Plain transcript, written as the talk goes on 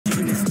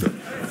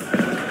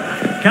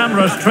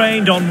Cameras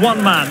trained on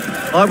one man.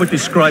 I would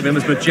describe him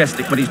as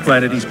majestic when he's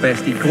playing at his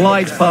best. He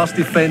glides past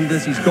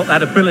defenders. He's got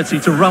that ability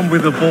to run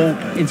with the ball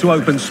into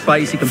open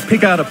space. He can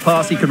pick out a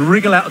pass. He can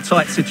wriggle out of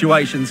tight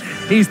situations.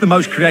 He's the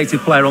most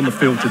creative player on the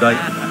field today.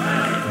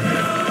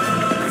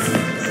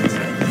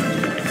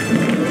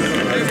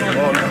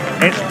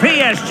 It's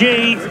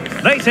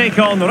PSG. They take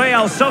on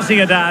Real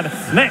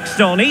Sociedad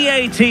next on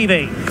EA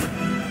TV.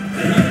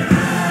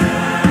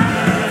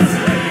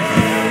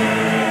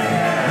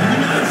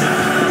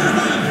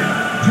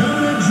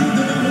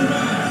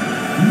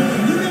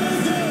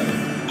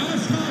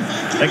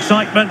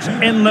 Excitement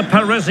in the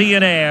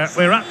Parisian air.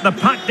 We're at the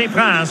Parc des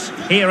Princes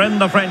here in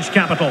the French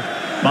capital.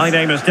 My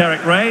name is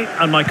Derek Ray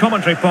and my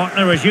commentary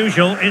partner as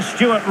usual is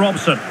Stuart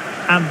Robson.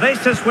 And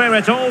this is where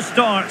it all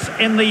starts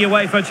in the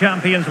UEFA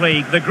Champions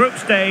League, the group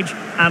stage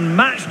and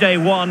match day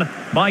one.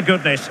 My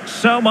goodness,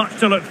 so much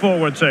to look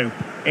forward to.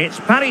 It's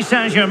Paris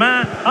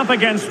Saint-Germain up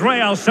against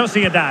Real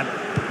Sociedad.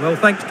 Well,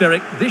 thanks,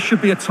 Derek. This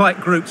should be a tight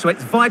group, so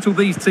it's vital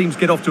these teams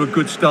get off to a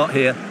good start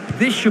here.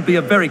 This should be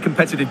a very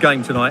competitive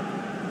game tonight.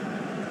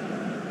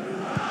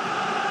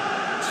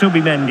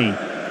 Subimendi.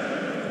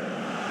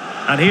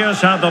 And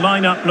here's how the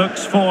lineup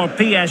looks for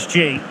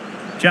PSG.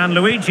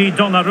 Gianluigi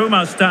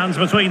Donnarumma stands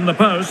between the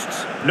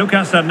posts.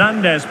 Lucas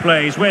Hernandez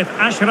plays with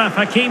Achraf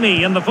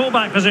Hakimi in the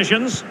fullback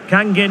positions.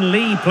 Kangin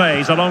Lee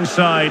plays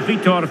alongside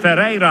Vitor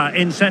Ferreira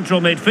in central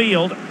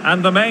midfield.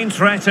 And the main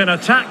threat in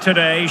attack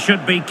today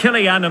should be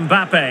Kylian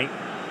Mbappe.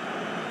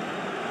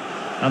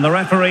 And the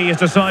referee has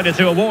decided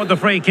to award the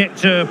free kick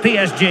to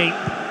PSG.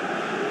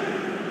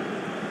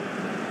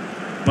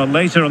 Well,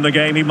 later in the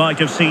game he might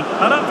have seen...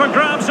 And up for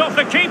grabs off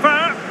the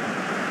keeper!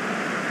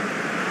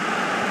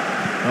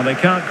 Well, they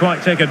can't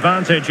quite take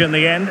advantage in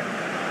the end.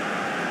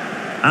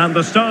 And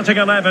the starting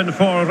 11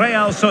 for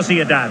Real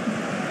Sociedad.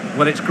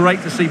 Well, it's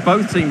great to see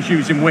both teams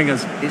using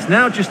wingers. It's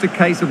now just a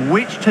case of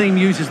which team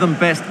uses them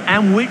best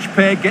and which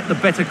pair get the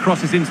better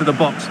crosses into the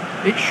box.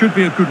 It should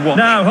be a good watch.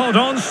 Now, hold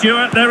on,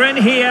 Stuart. They're in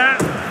here.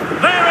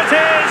 There it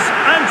is!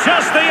 And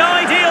just the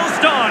ideal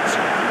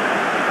start.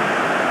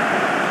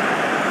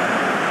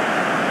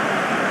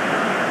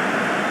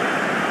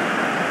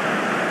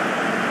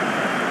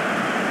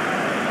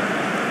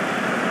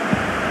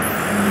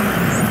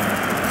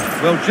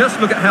 Well, just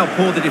look at how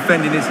poor the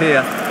defending is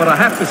here. But I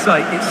have to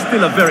say, it's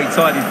still a very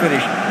tidy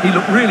finish. He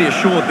looked really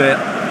assured there.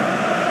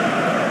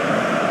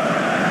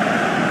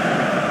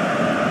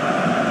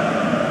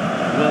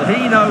 Well,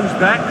 he knows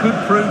that could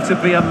prove to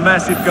be a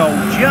massive goal.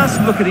 Just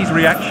look at his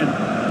reaction.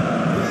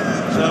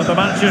 So the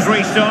match has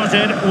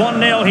restarted.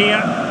 1-0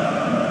 here.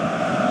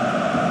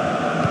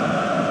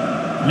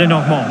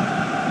 Lenormand.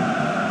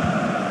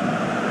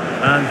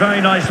 And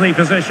very nicely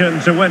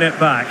positioned to win it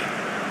back.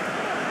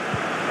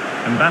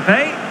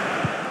 Mbappe.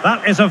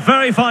 That is a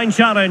very fine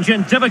challenge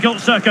in difficult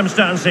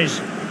circumstances.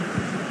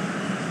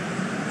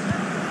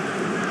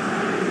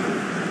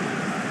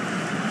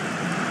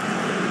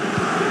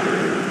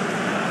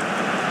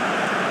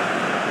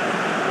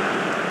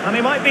 And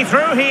he might be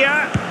through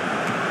here.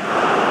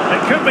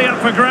 It could be up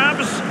for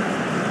grabs.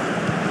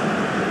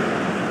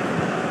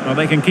 Well,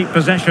 they can keep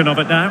possession of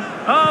it now.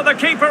 Oh, the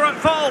keeper at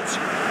fault.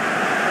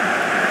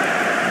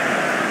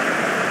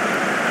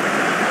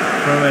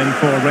 Throw in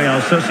for Real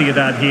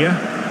Sociedad here.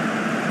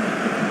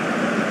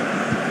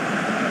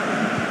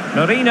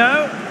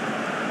 Marino.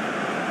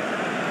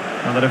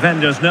 Well, the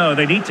defenders know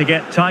they need to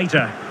get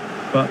tighter,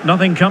 but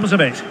nothing comes of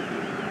it.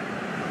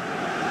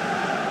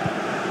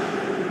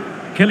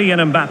 Kylian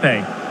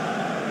Mbappe.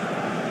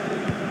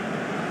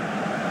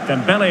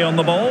 Dembele on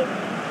the ball.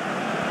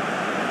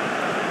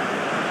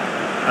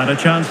 And a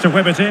chance to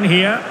whip it in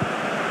here.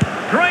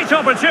 Great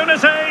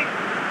opportunity!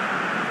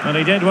 And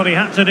he did what he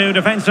had to do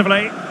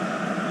defensively.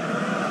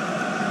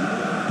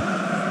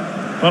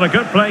 Well, a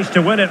good place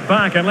to win it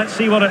back, and let's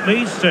see what it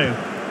leads to.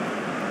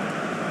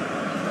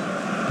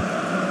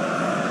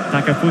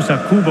 Takefusa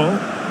Kubo.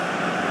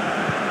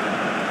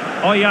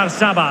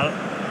 Oyarzabal.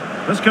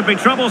 This could be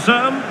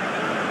troublesome.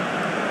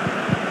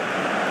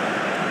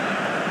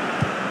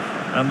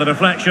 And the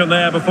deflection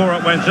there before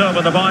it went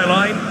over the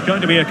byline.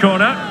 Going to be a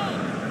corner.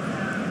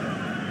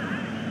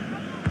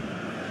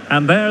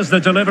 And there's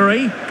the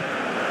delivery.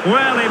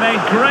 Well, he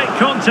made great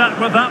contact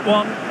with that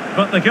one,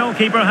 but the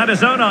goalkeeper had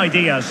his own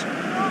ideas.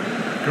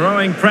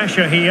 Growing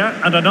pressure here,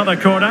 and another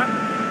corner.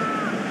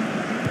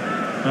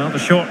 Well, the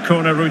short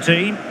corner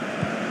routine.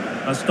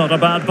 That's not a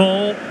bad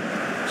ball.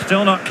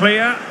 Still not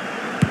clear.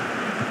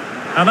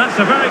 And that's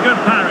a very good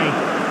parry.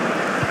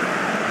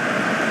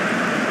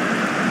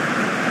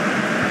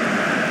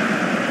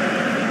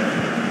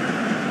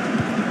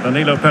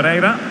 Danilo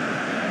Pereira.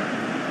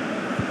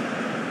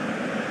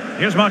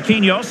 Here's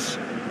Marquinhos.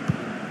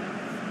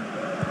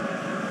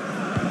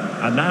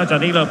 And now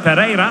Danilo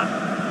Pereira.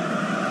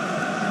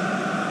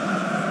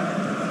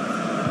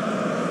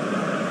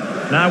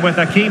 Now with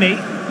Hakimi.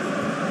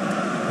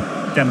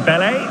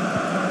 Dembele.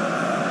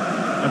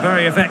 A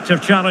very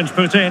effective challenge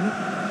put in.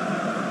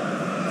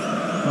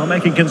 Well,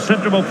 making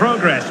considerable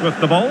progress with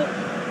the ball.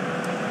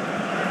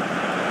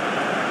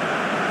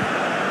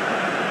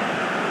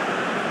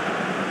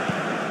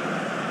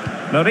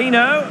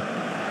 Marino.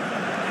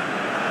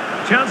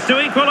 Chance to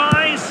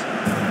equalise.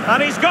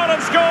 And he's gone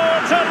and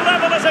scored to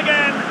level it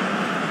again.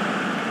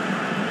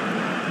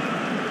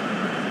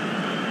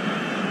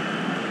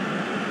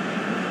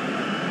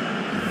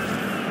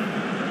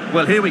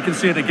 Well, here we can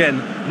see it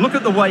again. Look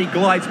at the way he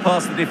glides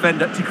past the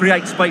defender to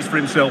create space for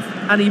himself.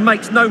 And he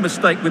makes no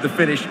mistake with the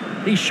finish.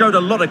 He showed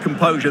a lot of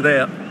composure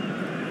there.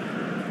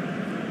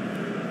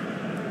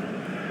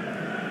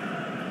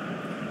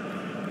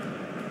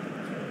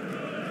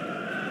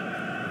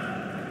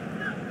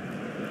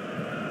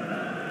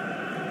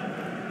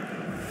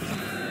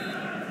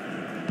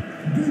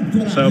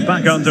 So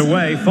back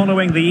underway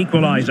following the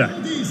equaliser.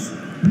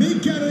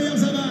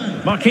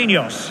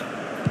 Marquinhos.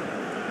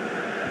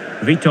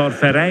 Vitor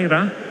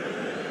Ferreira.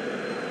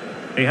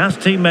 He has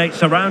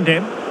teammates around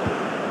him.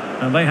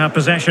 And they have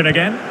possession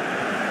again.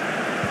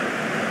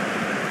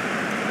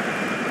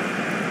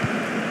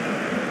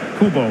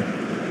 Kubo.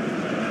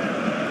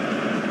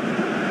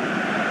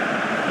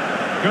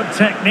 Good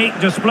technique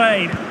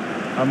displayed.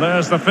 And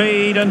there's the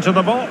feed into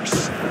the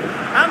box.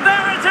 And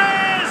there it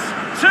is!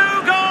 2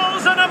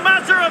 goals in a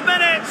matter of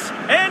minutes.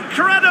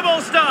 Incredible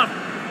stuff.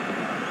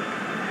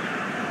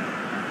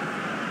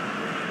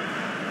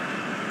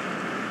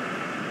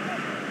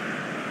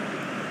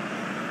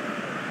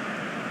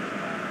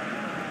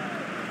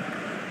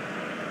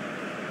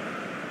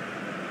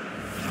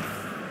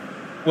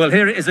 Well,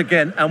 here it is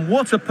again, and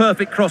what a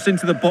perfect cross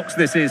into the box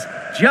this is.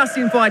 Just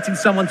inviting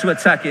someone to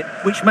attack it,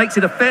 which makes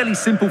it a fairly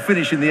simple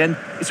finish in the end.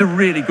 It's a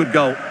really good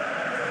goal.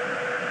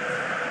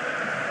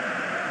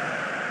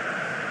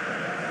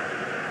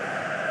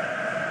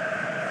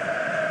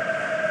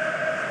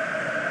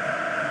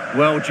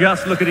 Well,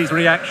 just look at his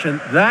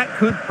reaction. That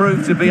could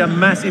prove to be a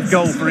massive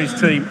goal for his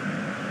team.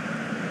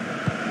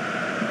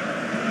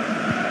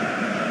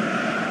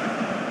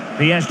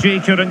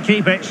 PSG couldn't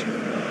keep it.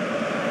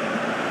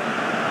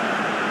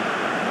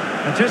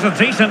 It is a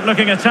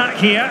decent-looking attack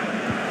here.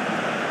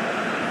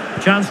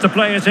 Chance to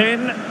play it in.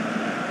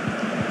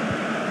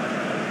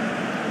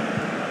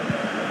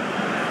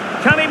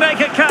 Can he make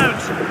it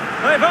count?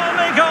 They've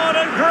only gone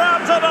and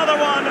grabbed another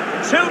one.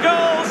 2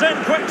 goals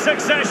in quick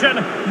succession.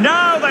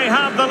 Now they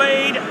have the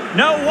lead.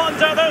 No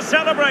wonder they're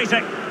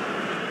celebrating.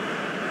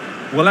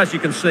 Well, as you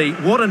can see,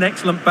 what an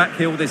excellent back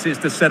heel this is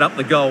to set up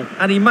the goal.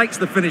 And he makes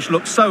the finish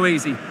look so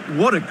easy.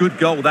 What a good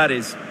goal that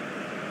is.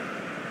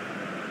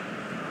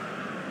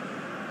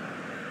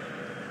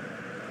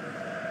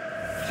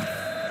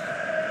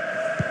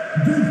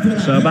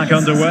 So back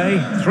underway,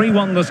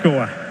 3-1 the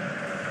score.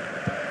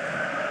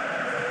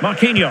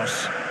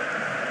 Marquinhos.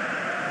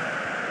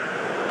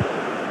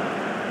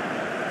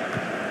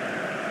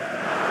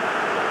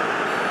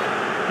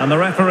 And the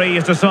referee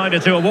has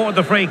decided to award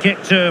the free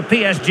kick to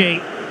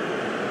PSG.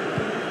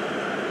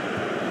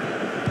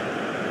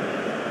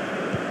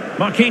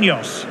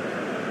 Marquinhos.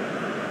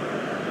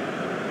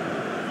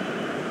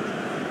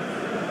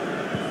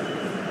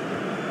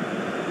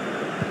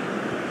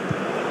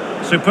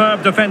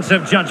 Superb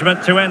defensive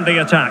judgment to end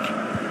the attack.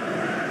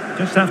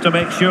 Just have to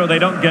make sure they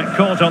don't get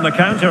caught on the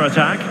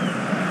counter-attack.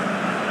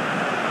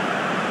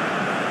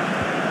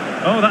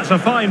 Oh, that's a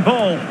fine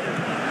ball.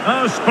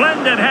 Oh,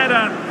 splendid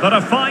header, but a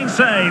fine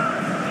save.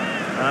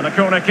 And a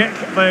corner kick,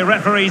 the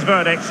referee's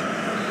verdict.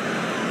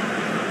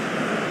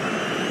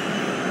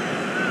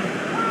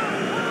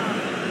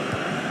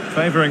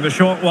 Favouring the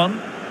short one.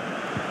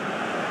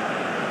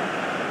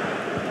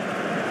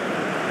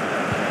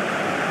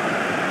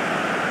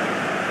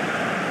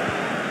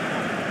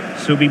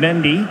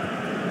 Subimendi.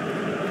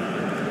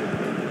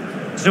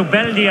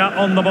 Zubeldia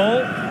on the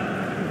ball.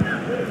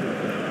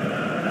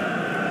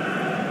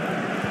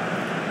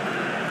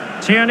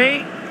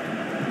 Tierney.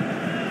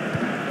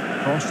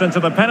 Crossed into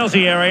the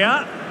penalty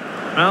area.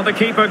 Now the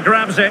keeper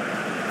grabs it.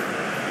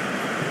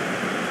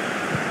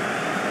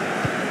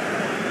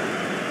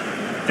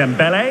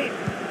 Dembele.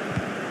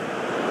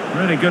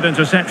 Really good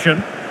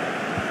interception.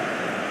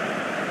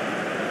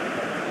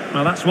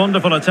 Well, that's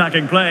wonderful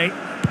attacking play.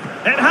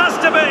 It has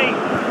to be.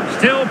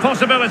 Still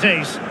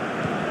possibilities.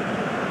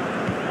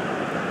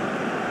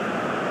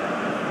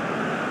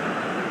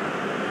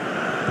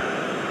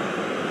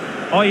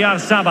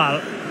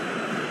 Oyarzabal.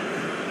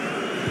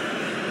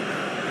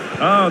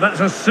 Oh, that's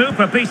a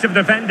super piece of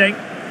defending.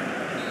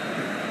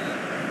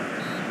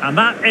 And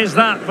that is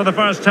that for the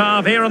first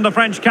half here in the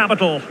French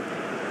capital.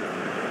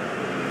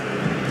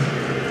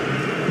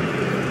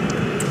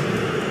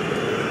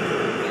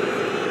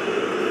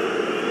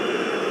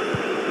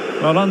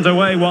 Well,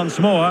 underway once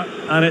more,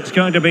 and it's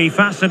going to be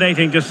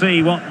fascinating to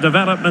see what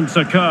developments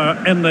occur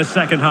in this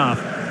second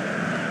half.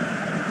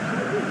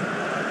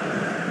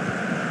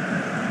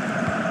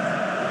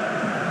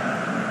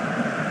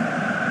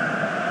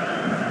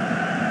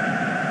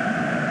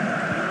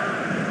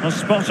 Well,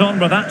 spot on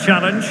with that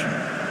challenge.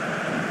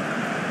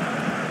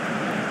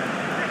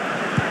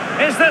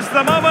 Is this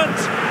the moment?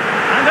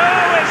 And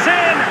oh, it's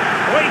in!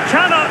 We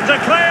cannot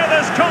declare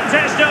this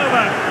contest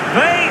over.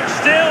 They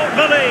still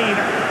believe.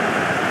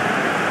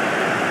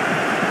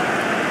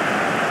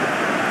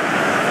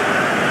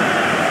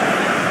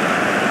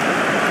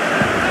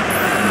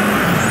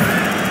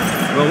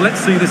 Well,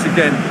 let's see this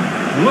again.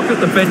 Look at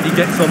the bend he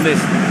gets on this.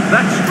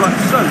 That struck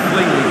so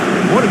cleanly.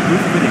 What a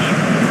good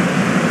finish.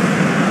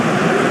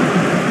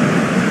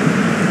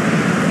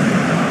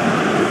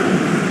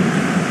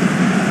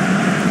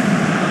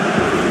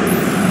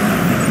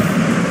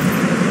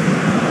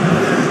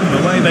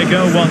 They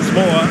go once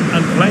more,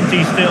 and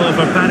plenty still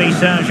for Paris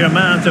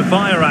Saint-Germain to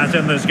fire at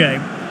in this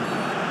game.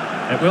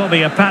 It will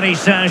be a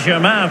Paris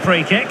Saint-Germain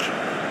free kick.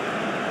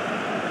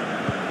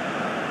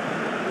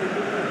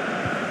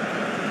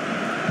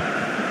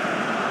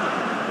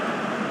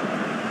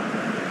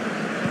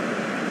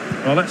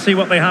 Well, let's see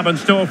what they have in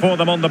store for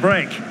them on the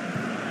break.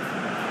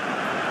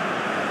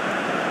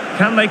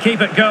 Can they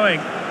keep it going?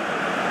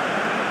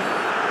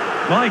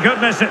 My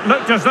goodness, it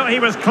looked as though he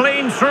was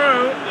clean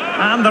through.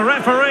 And the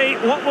referee,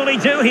 what will he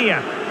do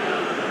here?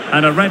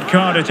 And a red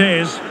card it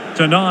is.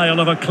 Denial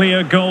of a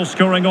clear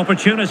goal-scoring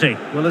opportunity.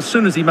 Well, as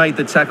soon as he made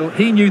the tackle,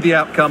 he knew the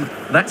outcome.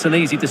 That's an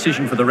easy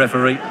decision for the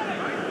referee.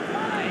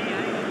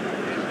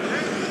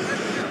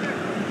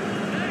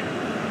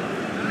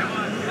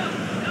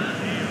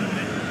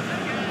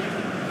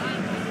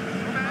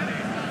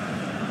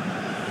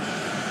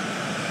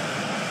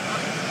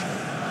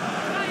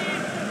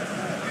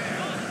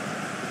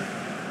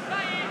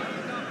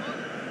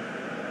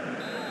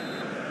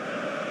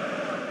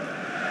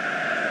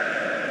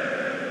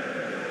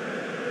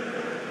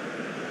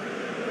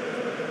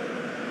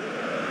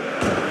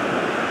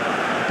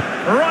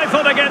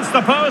 Rifled against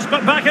the post,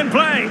 but back in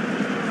play.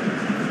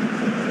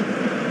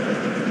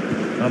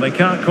 Well, they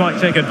can't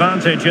quite take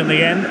advantage in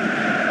the end.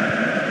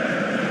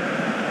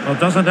 Well,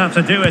 doesn't have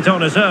to do it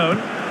on his own.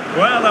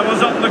 Well, I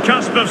was on the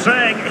cusp of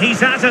saying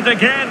he's at it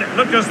again.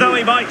 Looked as though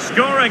he might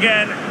score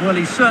again. Well,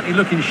 he's certainly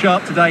looking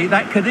sharp today.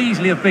 That could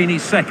easily have been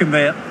his second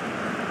there.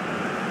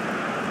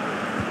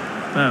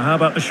 Now, how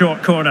about the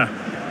short corner?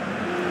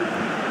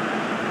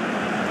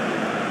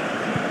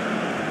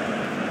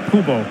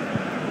 Kubo.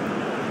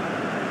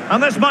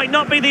 And this might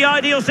not be the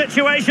ideal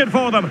situation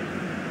for them.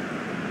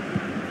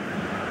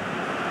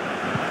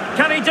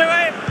 Can he do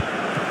it?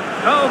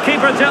 Oh,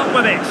 keeper dealt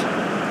with it.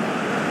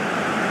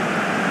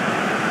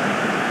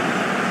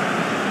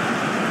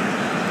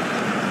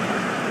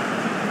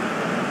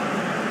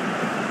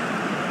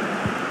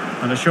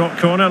 And a short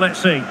corner, let's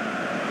see.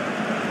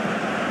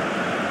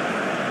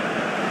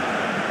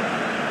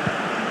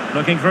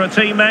 Looking for a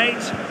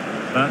teammate.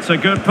 That's a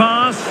good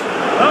pass.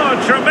 Oh,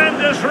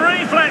 tremendous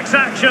reflex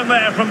action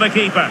there from the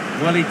keeper.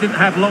 Well, he didn't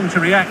have long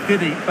to react,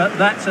 did he? But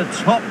that's a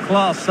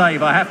top-class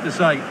save, I have to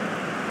say.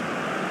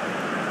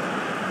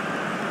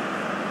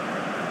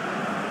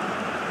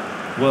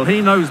 Well,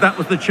 he knows that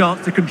was the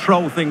chance to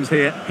control things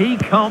here. He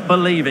can't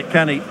believe it,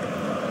 can he?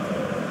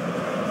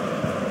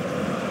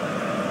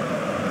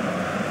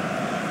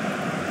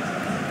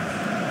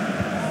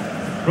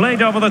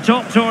 Played over the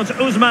top towards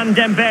Ousmane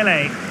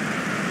Dembele.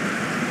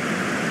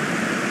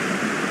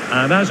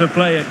 And as a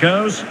play it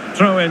goes,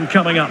 throw-in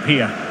coming up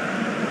here.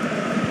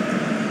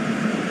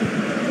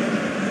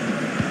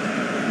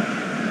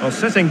 Well,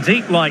 sitting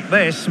deep like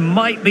this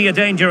might be a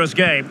dangerous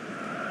game.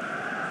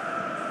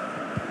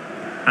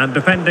 And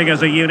defending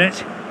as a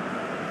unit.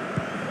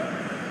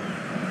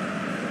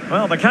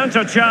 Well, the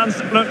counter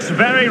chance looks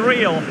very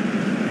real.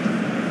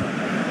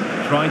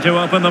 Trying to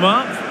open them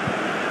up.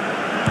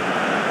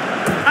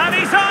 And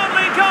he's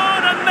only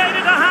gone and made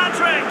it a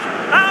hat-trick.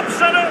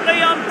 Absolutely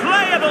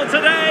unplayable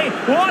today.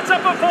 What a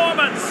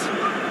performance.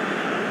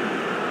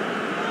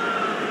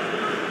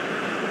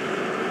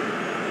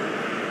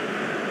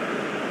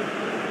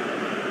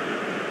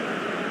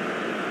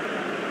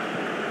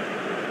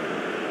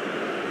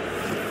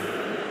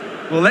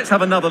 Well, let's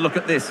have another look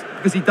at this,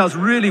 because he does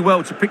really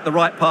well to pick the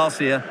right pass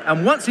here.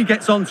 And once he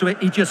gets onto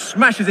it, he just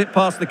smashes it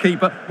past the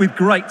keeper with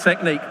great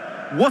technique.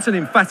 What an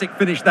emphatic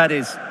finish that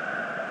is.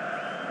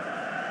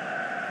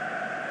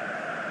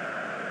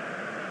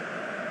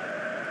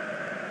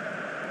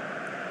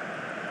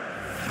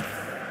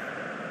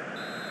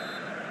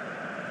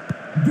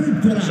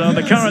 So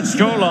the current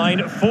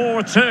scoreline,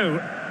 4-2.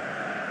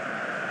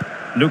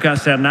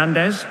 Lucas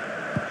Hernandez.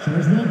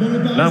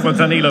 Now with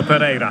Danilo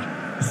Pereira.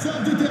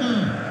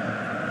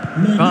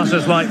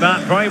 Passes like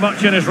that, very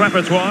much in his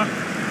repertoire.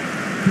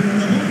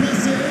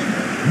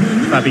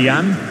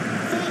 Fabian.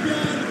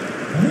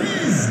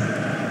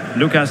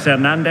 Lucas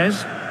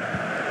Hernandez.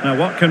 Now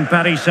what can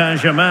Paris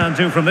Saint-Germain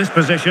do from this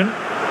position?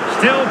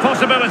 Still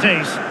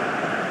possibilities.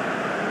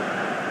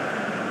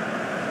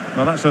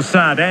 Well, that's a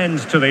sad end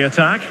to the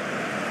attack.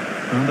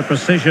 And the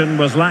precision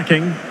was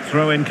lacking.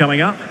 Throw-in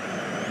coming up.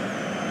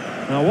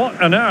 Now what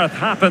on earth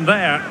happened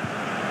there?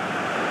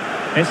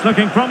 It's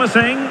looking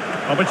promising.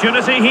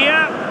 Opportunity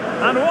here.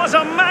 And what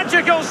a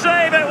magical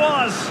save it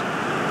was!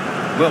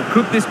 Well,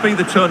 could this be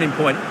the turning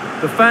point?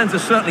 The fans are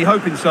certainly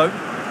hoping so.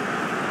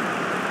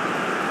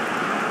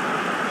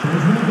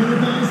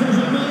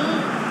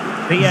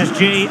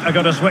 PSG are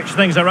going to switch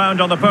things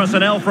around on the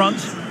personnel front.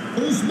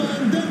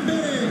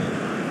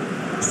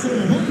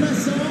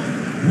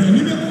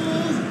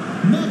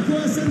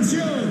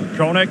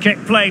 Corner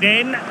kick played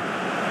in.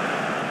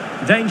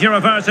 Danger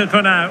averted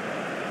for now.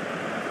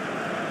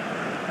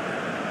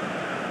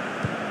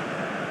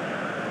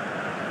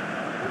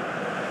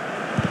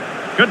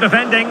 Good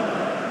defending.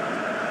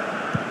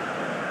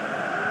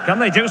 Can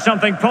they do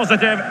something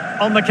positive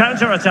on the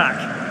counter-attack?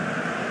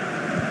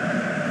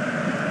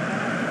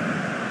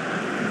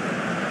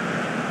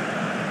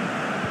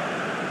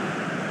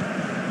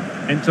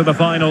 Into the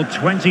final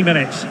 20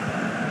 minutes.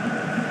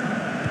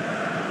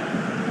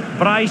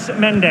 Bryce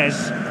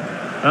Mendes.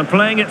 And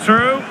playing it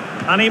through.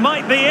 And he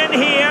might be in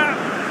here.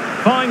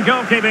 Fine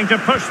goalkeeping to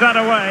push that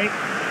away.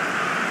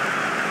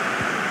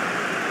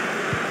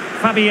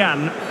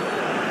 Fabian.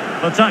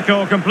 The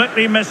tackle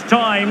completely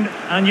mistimed,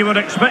 and you would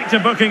expect a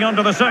booking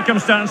under the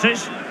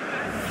circumstances.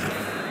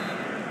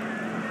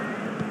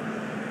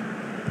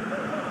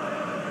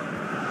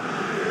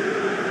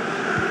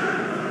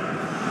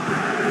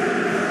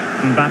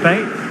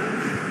 Mbappe.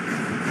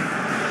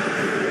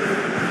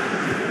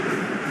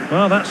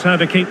 Well, that's how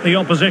to keep the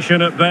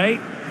opposition at bay.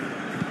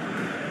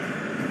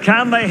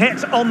 Can they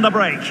hit on the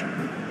break?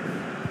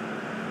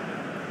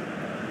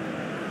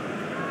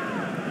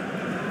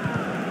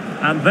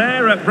 And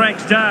there it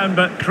breaks down,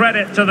 but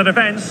credit to the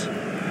defence.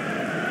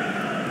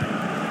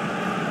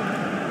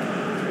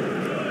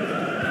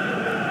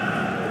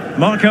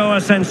 Marco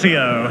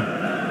Asensio.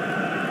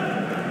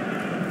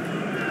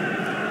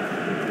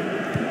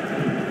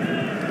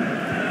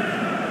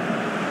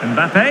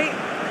 Mbappe.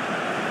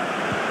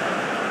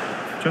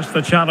 Just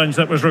the challenge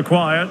that was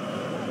required.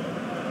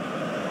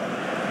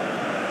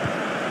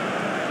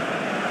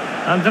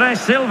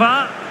 Andres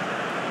Silva.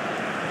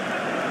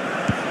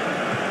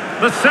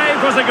 The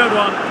save was a good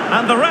one,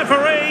 and the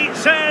referee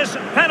says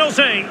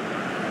penalty.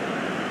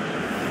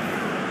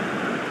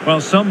 Well,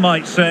 some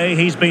might say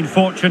he's been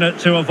fortunate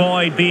to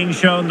avoid being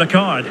shown the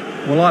card.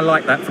 Well, I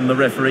like that from the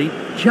referee.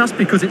 Just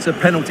because it's a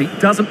penalty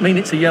doesn't mean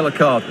it's a yellow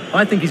card.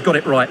 I think he's got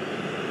it right.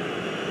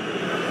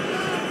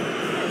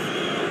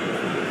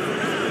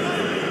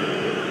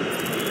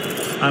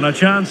 And a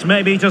chance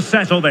maybe to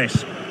settle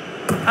this.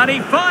 And he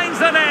finds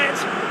the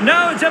net.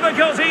 No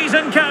difficulties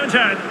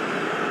encountered.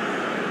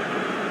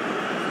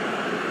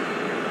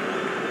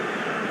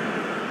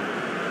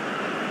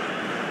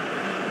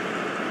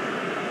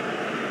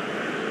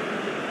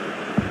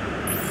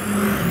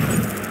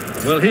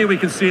 Well, here we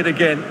can see it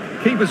again.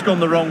 Keeper's gone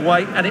the wrong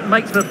way, and it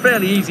makes it a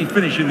fairly easy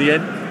finish in the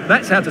end.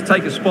 That's how to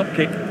take a spot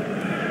kick.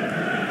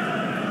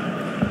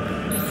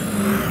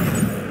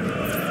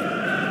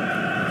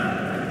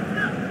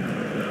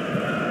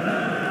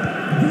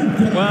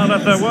 Well,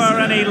 if there were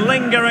any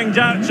lingering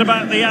doubts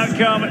about the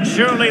outcome,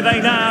 surely they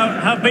now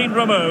have been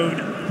removed.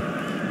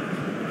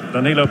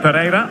 Danilo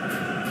Pereira.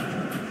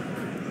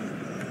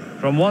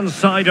 From one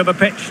side of the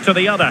pitch to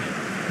the other.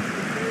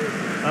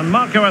 And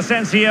Marco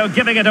Asensio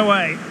giving it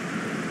away.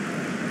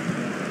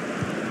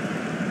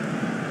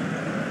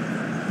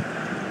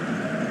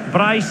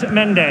 Bryce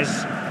Mendes.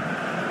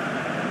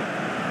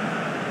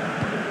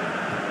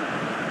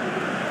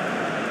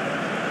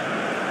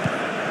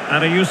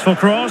 And a useful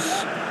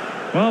cross.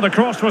 Well, the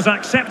cross was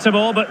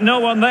acceptable, but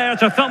no one there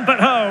to thump it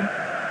home.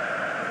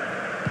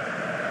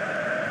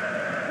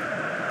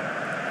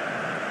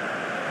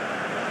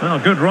 Well,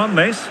 good run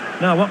this.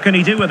 Now, what can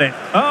he do with it?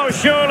 Oh,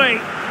 surely.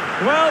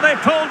 Well, they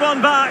pulled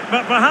one back,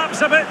 but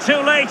perhaps a bit too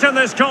late in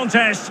this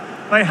contest.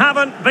 They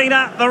haven't been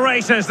at the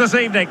races this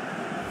evening.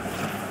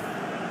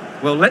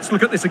 Well, let's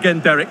look at this again,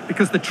 Derek,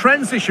 because the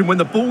transition when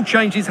the ball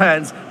changes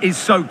hands is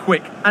so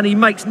quick, and he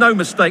makes no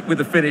mistake with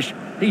the finish.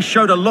 He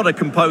showed a lot of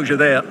composure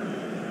there.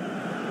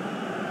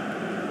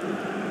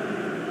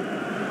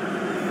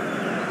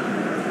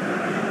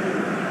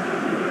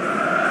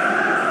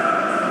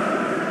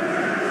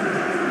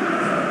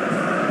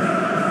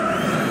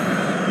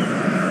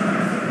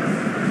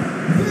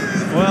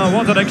 Well,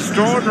 what an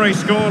extraordinary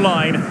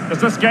scoreline. Does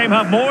this game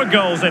have more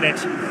goals in it?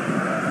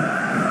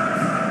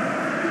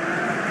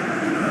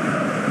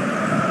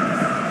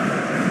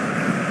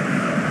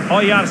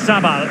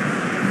 Oyarzabal.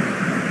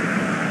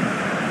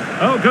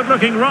 Oh,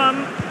 good-looking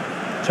run.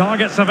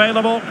 Targets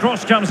available.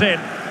 Cross comes in.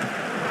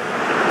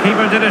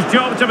 Keeper did his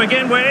job to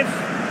begin with.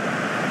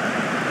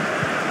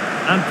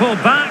 And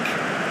pulled back.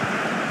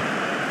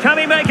 Can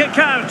he make it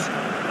count?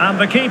 And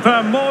the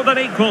keeper more than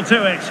equal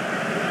to it.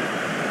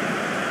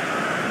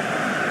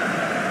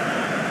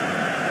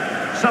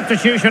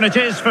 Substitution it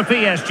is for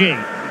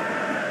PSG.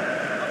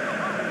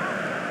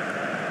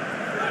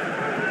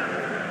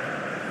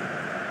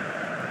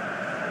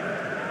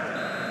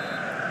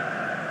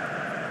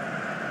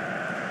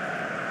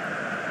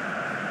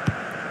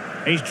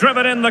 He's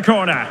driven in the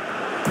corner.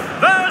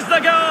 There's the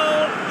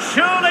goal.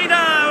 Surely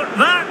now,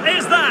 that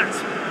is that.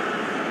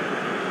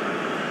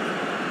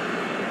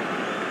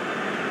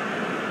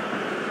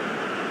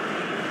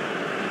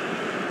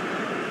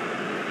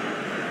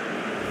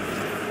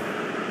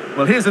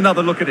 Well, here's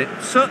another look at it.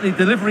 Certainly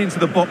delivery into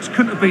the box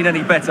couldn't have been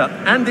any better.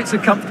 And it's a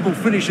comfortable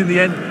finish in the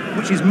end,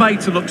 which is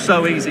made to look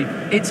so easy.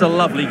 It's a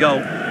lovely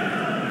goal.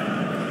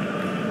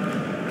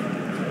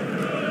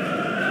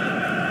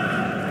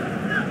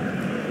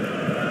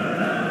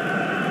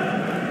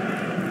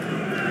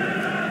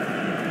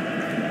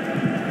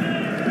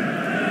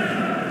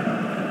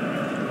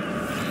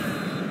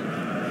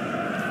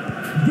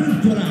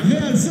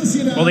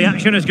 Well, the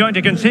action is going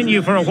to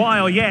continue for a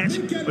while yet.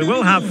 We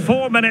will have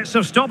 4 minutes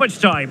of stoppage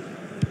time.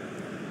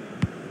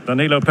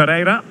 Danilo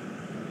Pereira.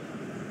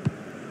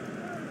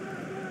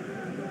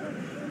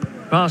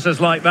 Passes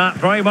like that,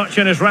 very much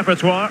in his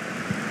repertoire.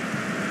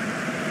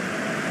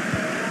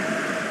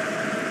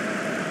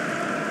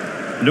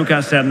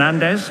 Lucas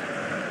Hernandez.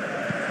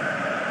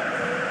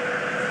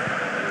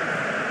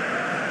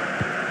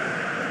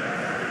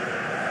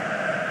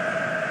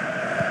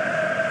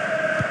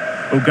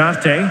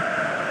 Ugarte.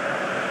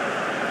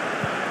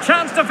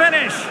 Chance to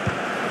finish.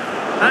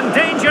 And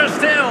danger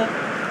still.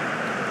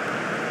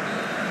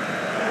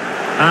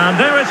 And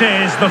there it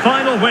is, the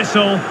final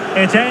whistle.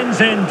 It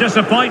ends in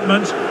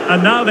disappointment,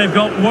 and now they've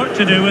got work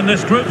to do in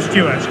this group,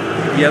 Stuart.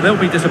 Yeah, they'll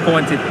be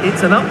disappointed.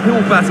 It's an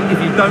uphill battle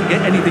if you don't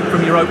get anything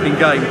from your opening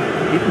game.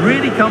 It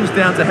really comes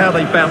down to how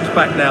they bounce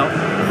back now.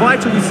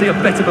 Vital we see a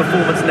better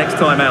performance next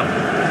time out.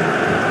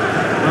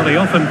 Well, he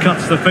often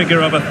cuts the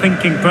figure of a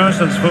thinking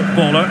person's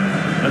footballer,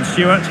 and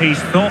Stuart, he's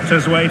thought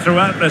his way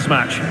throughout this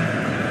match.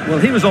 Well,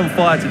 he was on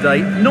fire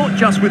today, not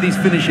just with his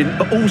finishing,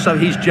 but also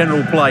his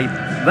general play.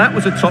 That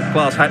was a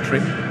top-class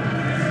hat-trick.